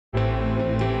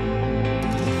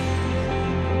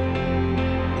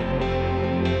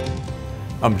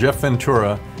I'm Jeff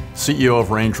Ventura, CEO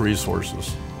of Range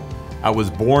Resources. I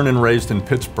was born and raised in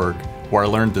Pittsburgh, where I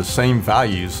learned the same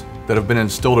values that have been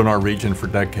instilled in our region for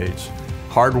decades: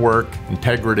 hard work,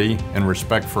 integrity, and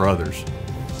respect for others.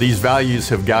 These values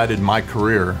have guided my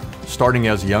career, starting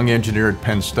as a young engineer at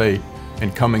Penn State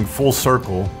and coming full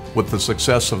circle with the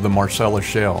success of the Marcellus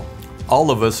Shale.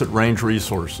 All of us at Range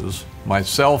Resources,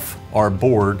 myself, our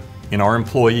board, and our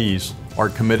employees are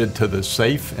committed to the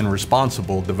safe and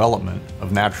responsible development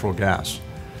of natural gas.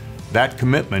 That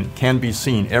commitment can be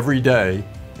seen every day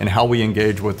in how we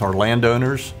engage with our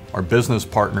landowners, our business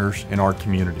partners, and our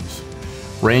communities.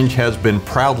 Range has been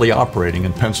proudly operating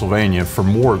in Pennsylvania for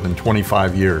more than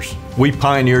 25 years. We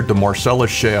pioneered the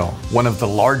Marcellus Shale, one of the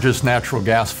largest natural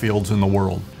gas fields in the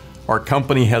world. Our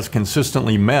company has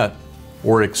consistently met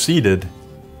or exceeded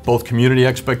both community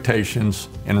expectations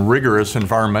and rigorous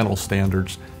environmental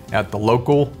standards at the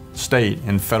local, state,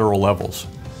 and federal levels.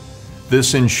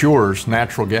 This ensures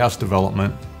natural gas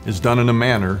development is done in a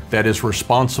manner that is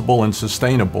responsible and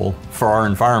sustainable for our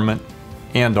environment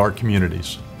and our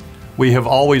communities. We have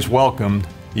always welcomed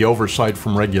the oversight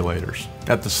from regulators.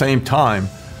 At the same time,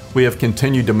 we have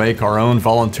continued to make our own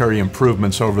voluntary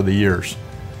improvements over the years,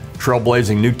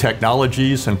 trailblazing new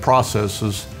technologies and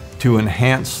processes to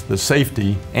enhance the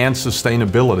safety and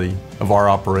sustainability of our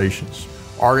operations.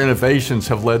 Our innovations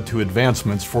have led to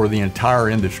advancements for the entire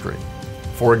industry.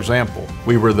 For example,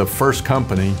 we were the first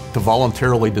company to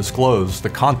voluntarily disclose the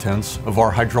contents of our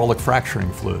hydraulic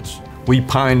fracturing fluids. We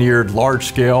pioneered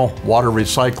large-scale water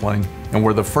recycling and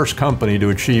were the first company to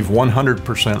achieve 100%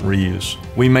 reuse.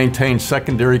 We maintained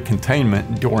secondary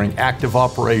containment during active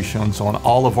operations on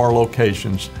all of our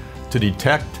locations to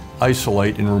detect,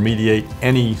 isolate, and remediate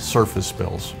any surface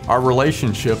spills. Our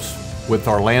relationships with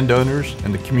our landowners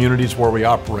and the communities where we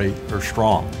operate are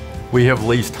strong. We have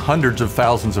leased hundreds of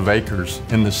thousands of acres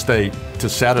in the state to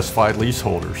satisfied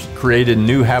leaseholders, created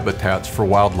new habitats for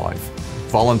wildlife,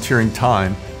 volunteering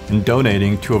time and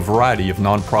donating to a variety of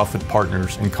nonprofit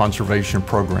partners and conservation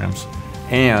programs.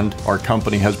 And our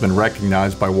company has been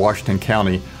recognized by Washington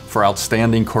County for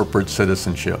outstanding corporate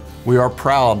citizenship. We are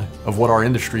proud of what our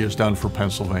industry has done for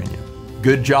Pennsylvania.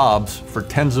 Good jobs for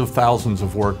tens of thousands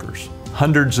of workers,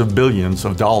 hundreds of billions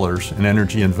of dollars in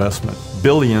energy investment,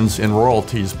 billions in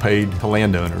royalties paid to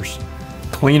landowners,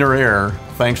 cleaner air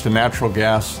thanks to natural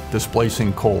gas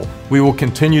displacing coal. We will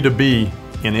continue to be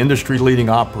an industry-leading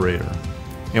operator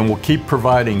and will keep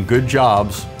providing good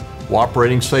jobs while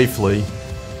operating safely,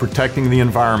 protecting the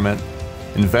environment,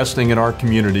 investing in our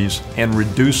communities, and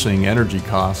reducing energy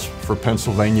costs for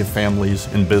Pennsylvania families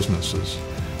and businesses.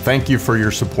 Thank you for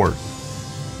your support.